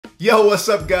Yo, what's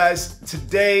up guys?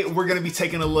 Today we're gonna be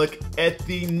taking a look at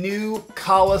the new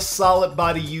Kala solid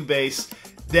body U bass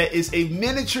that is a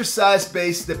miniature size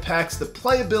bass that packs the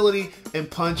playability and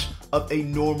punch of a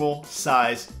normal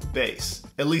size bass.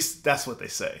 At least that's what they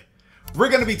say. We're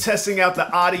gonna be testing out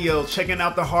the audio, checking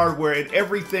out the hardware and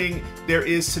everything there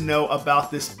is to know about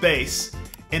this bass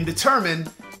and determine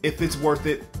if it's worth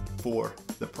it for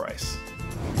the price.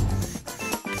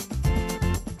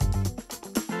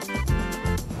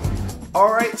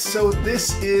 All right, so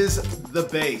this is the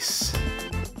bass.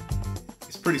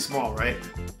 It's pretty small, right?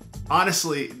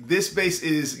 Honestly, this bass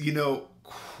is,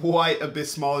 quite a bit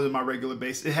smaller than my regular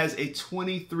bass. It has a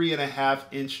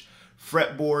 23.5-inch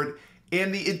fretboard,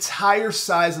 and the entire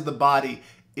size of the body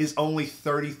is only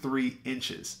 33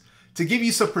 inches. To give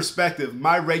you some perspective,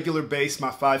 my regular bass, my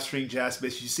 5-string jazz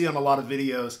bass you see on a lot of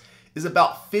videos, is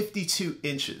about 52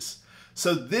 inches.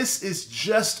 So this is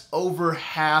just over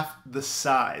half the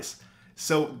size.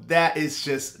 So that is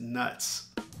just nuts.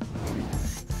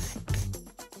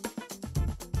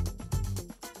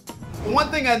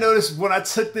 One thing I noticed when I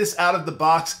took this out of the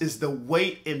box is the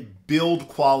weight and build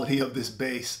quality of this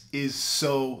bass is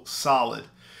so solid.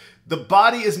 The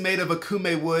body is made of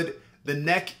akume wood, the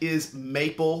neck is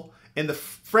maple, and the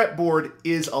fretboard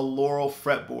is a laurel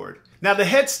fretboard. Now the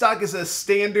headstock is a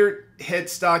standard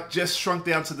headstock, just shrunk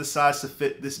down to the size to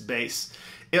fit this bass.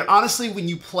 And honestly, when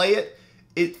you play it,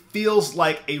 it feels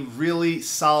like a really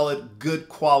solid, good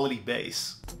quality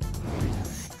bass.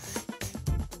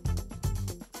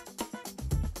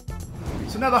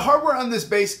 So now the hardware on this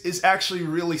bass is actually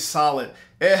really solid.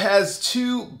 It has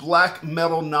two black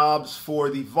metal knobs for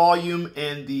the volume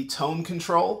and the tone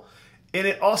control. And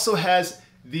it also has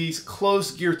these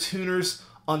closed gear tuners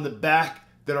on the back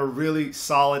that are really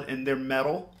solid and they're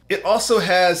metal. It also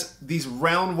has these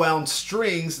round wound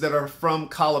strings that are from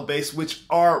Kala bass, which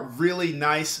are really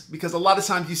nice because a lot of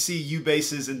times you see U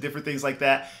basses and different things like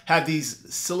that have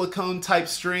these silicone type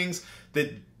strings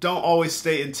that don't always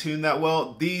stay in tune that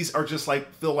well. These are just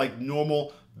feel like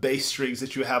normal bass strings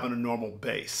that you have on a normal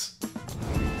bass.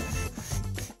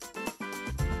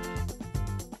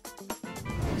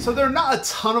 So there are not a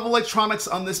ton of electronics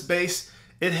on this bass.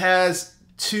 It has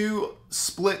two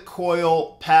split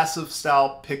coil passive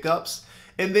style pickups.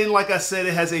 And then, like I said,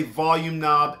 it has a volume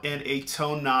knob and a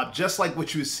tone knob, just like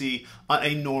what you would see on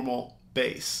a normal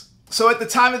bass. So at the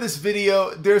time of this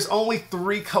video, there's only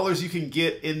 3 colors you can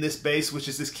get in this bass, which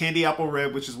is this candy apple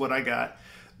red, which is what I got.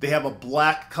 They have a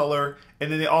black color,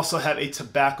 and then they also have a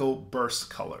tobacco burst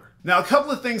color. Now, a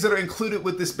couple of things that are included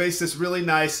with this bass that's really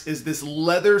nice is this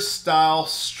leather style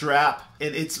strap,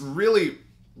 and it's really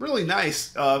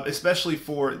nice, especially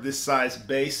for this size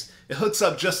bass. It hooks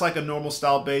up just like a normal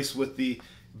style bass with the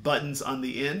buttons on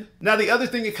the end. Now, the other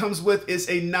thing it comes with is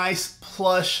a nice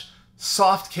plush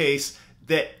soft case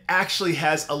that actually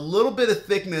has a little bit of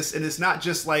thickness, and it's not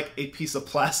just like a piece of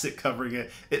plastic covering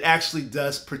it. It actually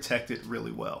does protect it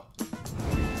really well.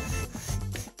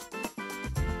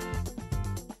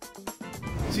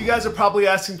 So you guys are probably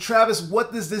asking, Travis,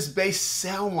 what does this bass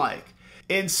sound like?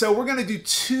 And so we're gonna do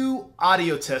 2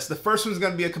 audio tests. The first one is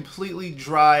gonna be a completely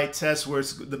dry test where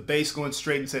it's the bass going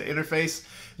straight into the interface.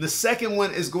 And the second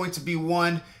one is going to be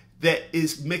one that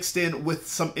is mixed in with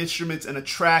some instruments and a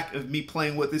track of me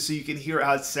playing with it so you can hear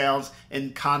how it sounds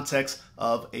in context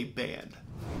of a band.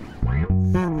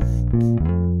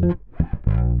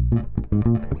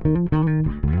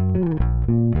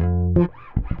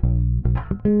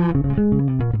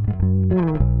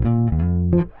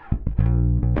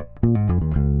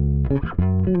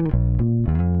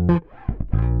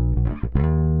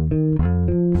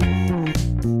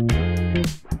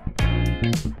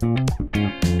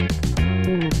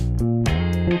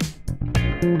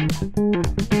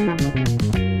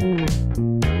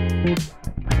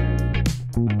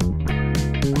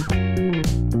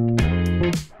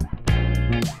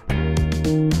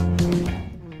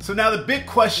 So now the big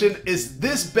question is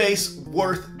this bass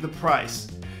worth the price?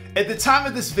 At the time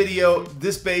of this video,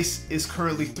 this bass is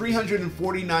currently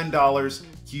 $349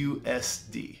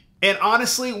 USD. And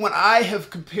honestly, when I have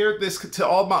compared this to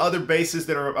all my other basses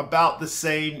that are about the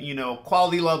same,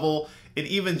 quality level and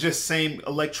even just same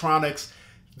electronics,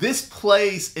 this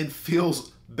plays and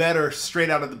feels better straight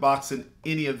out of the box than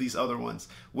any of these other ones,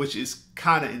 which is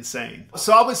kind of insane.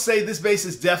 So I would say this bass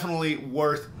is definitely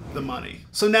worth the money.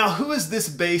 So now, who is this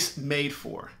bass made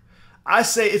for? I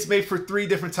say it's made for 3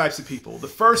 different types of people. The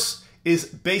first is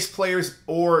bass players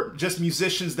or just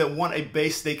musicians that want a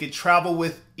bass they can travel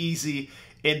with easy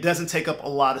and doesn't take up a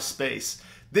lot of space.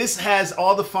 This has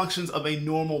all the functions of a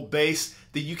normal bass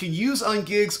that you can use on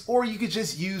gigs or you could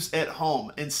just use at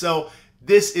home. And so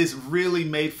this is really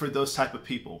made for those type of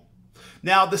people.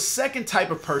 Now, the second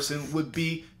type of person would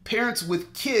be parents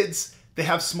with kids that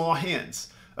have small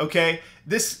hands, okay?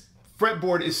 This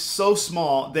fretboard is so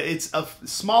small that it's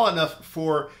small enough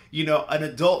for, you know, an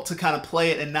adult to kind of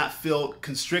play it and not feel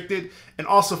constricted, and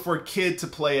also for a kid to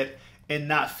play it and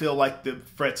not feel like the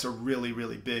frets are really,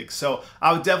 really big. So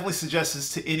I would definitely suggest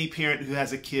this to any parent who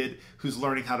has a kid who's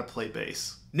learning how to play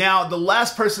bass. Now, the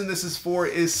last person this is for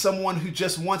is someone who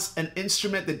just wants an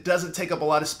instrument that doesn't take up a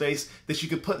lot of space, that you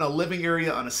could put in a living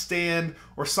area on a stand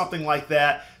or something like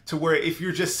that, to where if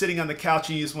you're just sitting on the couch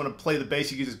and you just want to play the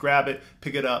bass, you can just grab it,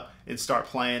 pick it up, and start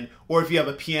playing. Or if you have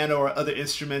a piano or other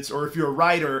instruments, or if you're a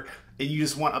writer and you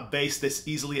just want a bass that's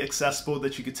easily accessible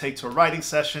that you could take to a writing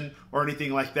session or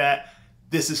anything like that,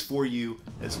 this is for you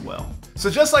as well. So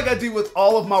just like I do with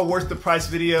all of my worth the price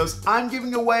videos, I'm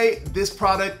giving away this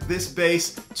product, this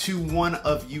bass, to one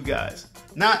of you guys.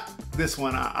 Not this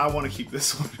one, I want to keep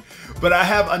this one. But I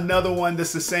have another one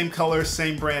that's the same color,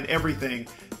 same brand, everything,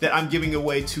 that I'm giving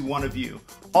away to one of you.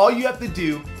 All you have to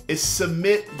do is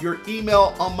submit your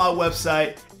email on my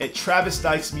website at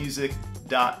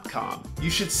travisdykesmusic.com. You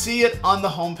should see it on the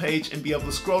homepage and be able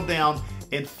to scroll down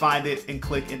and find it and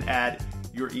click and add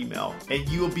your email, and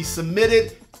you will be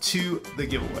submitted to the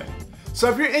giveaway. So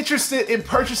if you're interested in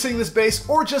purchasing this bass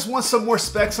or just want some more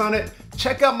specs on it,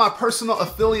 check out my personal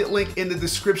affiliate link in the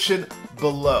description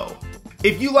below.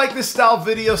 If you like this style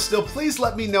video still, please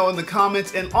let me know in the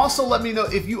comments, and also let me know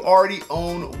if you already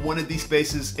own one of these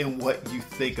basses and what you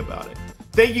think about it.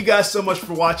 Thank you guys so much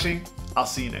for watching. I'll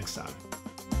see you next time.